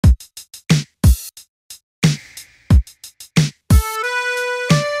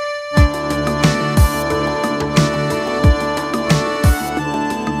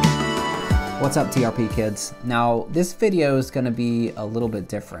What's up, TRP kids? Now, this video is going to be a little bit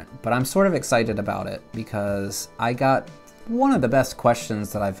different, but I'm sort of excited about it because I got one of the best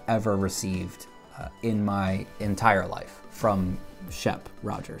questions that I've ever received in my entire life from Shep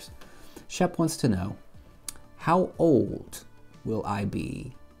Rogers. Shep wants to know, how old will I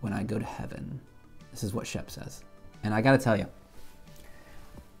be when I go to heaven? This is what Shep says. And I got to tell you,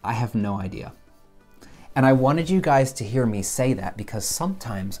 I have no idea. And I wanted you guys to hear me say that because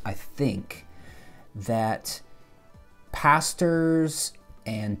sometimes I think that pastors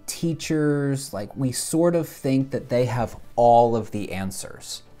and teachers, like, we sort of think that they have all of the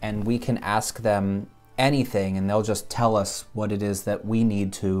answers and we can ask them anything and they'll just tell us what it is that we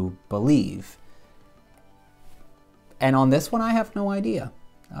need to believe. And on this one, I have no idea.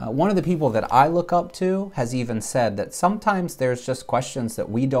 One of the people that I look up to has even said that sometimes there's just questions that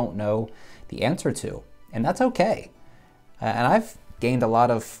we don't know the answer to, and that's okay. And I've gained a lot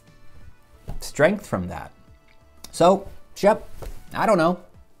of strength from that. So, Shep, I don't know.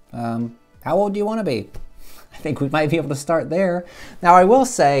 How old do you want to be? I think we might be able to start there. Now, I will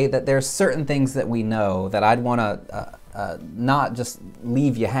say that there's certain things that we know that I'd want to not just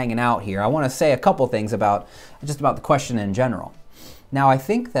leave you hanging out here. I want to say a couple things about just about the question in general. Now, I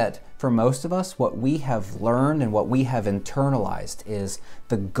think that for most of us, what we have learned and what we have internalized is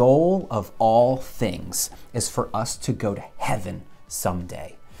the goal of all things is for us to go to heaven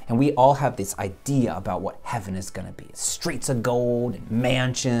someday. And we all have this idea about what heaven is going to be. Streets of gold and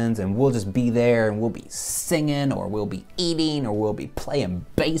mansions, and we'll just be there and we'll be singing, or we'll be eating, or we'll be playing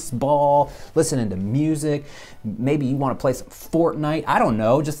baseball, listening to music. Maybe you want to play some Fortnite. I don't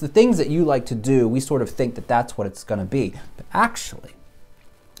know, just the things that you like to do. We sort of think that that's what it's going to be. But actually,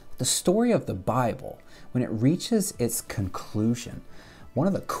 the story of the Bible, when it reaches its conclusion, one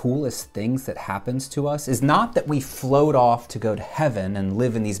of the coolest things that happens to us is not that we float off to go to heaven and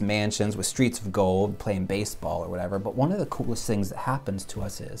live in these mansions with streets of gold, playing baseball or whatever, but one of the coolest things that happens to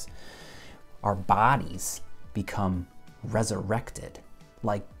us is our bodies become resurrected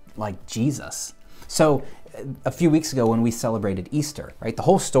like Jesus. So a few weeks ago when we celebrated Easter, right, the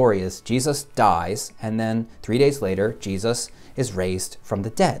whole story is Jesus dies, and then 3 days later, Jesus is raised from the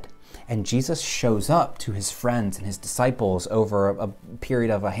dead. And Jesus shows up to his friends and his disciples over a period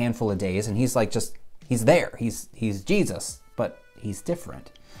of a handful of days, and he's like, he's there. He's Jesus, but he's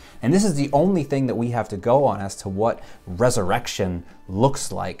different. And this is the only thing that we have to go on as to what resurrection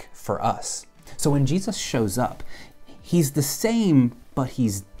looks like for us. So when Jesus shows up, he's the same, but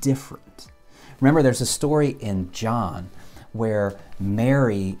he's different. Remember, there's a story in John where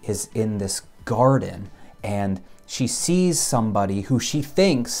Mary is in this garden and she sees somebody who she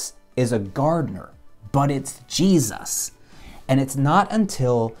thinks is a gardener, but it's Jesus. And it's not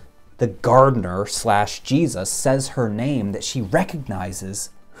until the gardener / Jesus says her name that she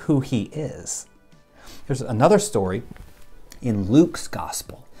recognizes who he is. There's another story in Luke's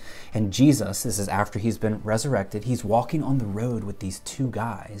gospel. And Jesus, this is after he's been resurrected, he's walking on the road with these two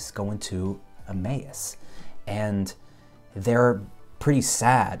guys going to Emmaus. And they're pretty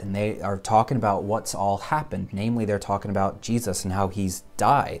sad, and they are talking about what's all happened. Namely, they're talking about Jesus and how he's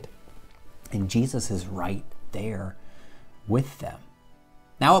died. And Jesus is right there with them.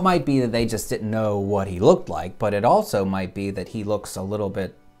 Now, it might be that they just didn't know what he looked like, but it also might be that he looks a little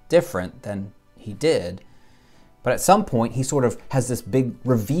bit different than he did. But at some point, he sort of has this big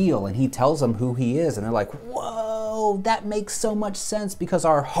reveal, and he tells them who he is. And they're like, whoa, that makes so much sense, because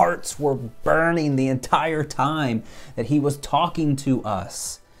our hearts were burning the entire time that he was talking to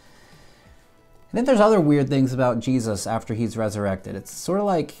us. And then there's other weird things about Jesus after he's resurrected. It's sort of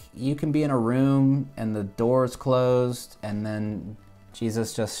like you can be in a room and the door's closed, and then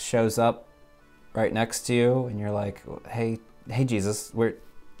Jesus just shows up right next to you, and you're like, hey Jesus,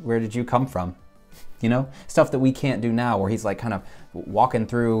 where did you come from? You know, stuff that we can't do now, where he's like kind of walking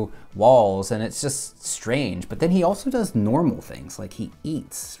through walls, and it's just strange. But then he also does normal things, like he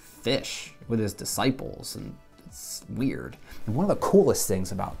eats fish with his disciples, and it's weird. And one of the coolest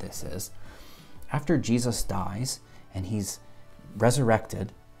things about this is, after Jesus dies and he's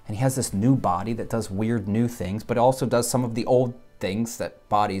resurrected and he has this new body that does weird new things, but also does some of the old things that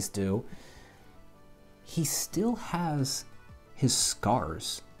bodies do, he still has his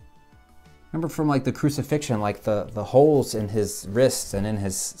scars. Remember from like the crucifixion, like the holes in his wrists and in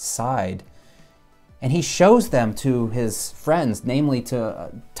his side. And he shows them to his friends, namely to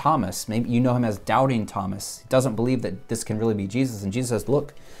Thomas. Maybe you know him as Doubting Thomas. He doesn't believe that this can really be Jesus. And Jesus says,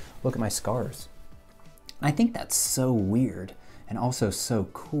 look at my scars. I think that's so weird and also so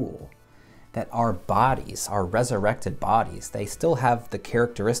cool that our bodies, our resurrected bodies, they still have the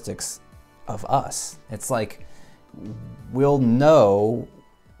characteristics of us. It's like we'll know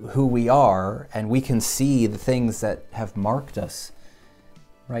who we are, and we can see the things that have marked us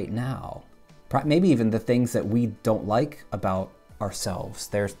right now. Maybe even the things that we don't like about ourselves.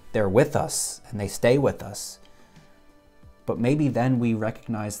 They're with us and they stay with us. But maybe then we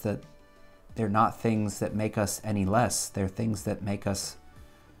recognize that they're not things that make us any less. They're things that make us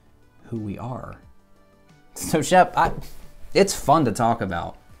who we are. So Shep, it's fun to talk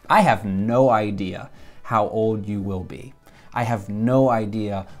about. I have no idea how old you will be. I have no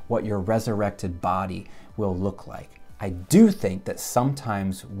idea what your resurrected body will look like. I do think that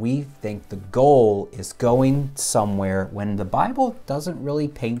sometimes we think the goal is going somewhere when the Bible doesn't really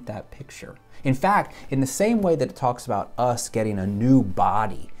paint that picture. In fact, in the same way that it talks about us getting a new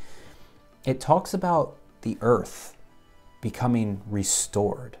body, it talks about the earth becoming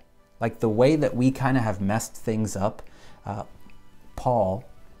restored. Like the way that we kind of have messed things up. Paul,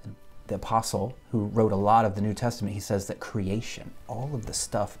 the apostle who wrote a lot of the New Testament, he says that creation, all of the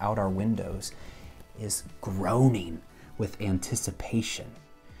stuff out our windows, is groaning with anticipation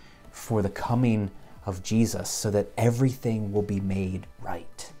for the coming of Jesus so that everything will be made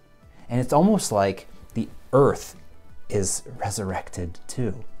right. And it's almost like the earth is resurrected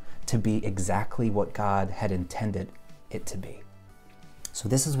too, to be exactly what God had intended it to be. So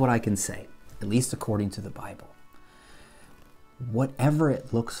this is what I can say, at least according to the Bible. Whatever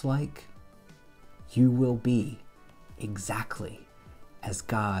it looks like, you will be exactly as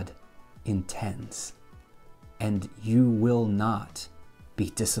God intends. And you will not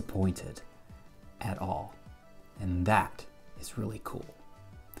be disappointed at all. And that is really cool.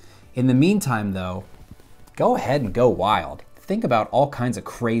 In the meantime, though, go ahead and go wild. Think about all kinds of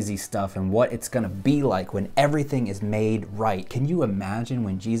crazy stuff and what it's going to be like when everything is made right. Can you imagine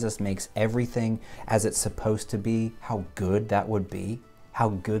when Jesus makes everything as it's supposed to be, how good that would be? How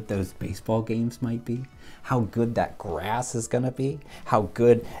good those baseball games might be? How good that grass is going to be? How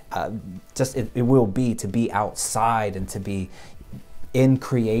good it will be to be outside and to be in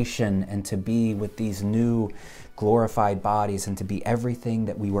creation and to be with these new glorified bodies and to be everything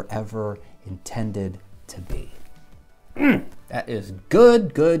that we were ever intended to be. That is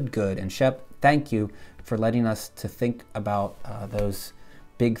good, good, good. And Shep, thank you for letting us to think about those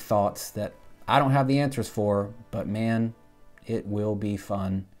big thoughts that I don't have the answers for, but man, it will be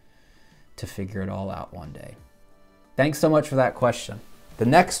fun to figure it all out one day. Thanks so much for that question. The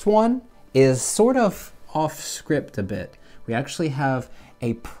next one is sort of off script a bit. We actually have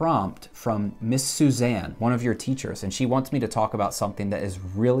a prompt from Miss Suzanne, one of your teachers, and she wants me to talk about something that is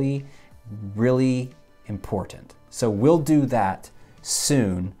really, really important. So we'll do that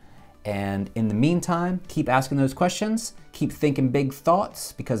soon. And in the meantime, keep asking those questions, keep thinking big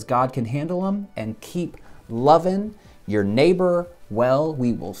thoughts because God can handle them, and keep loving your neighbor well.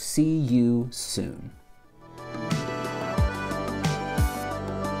 We will see you soon.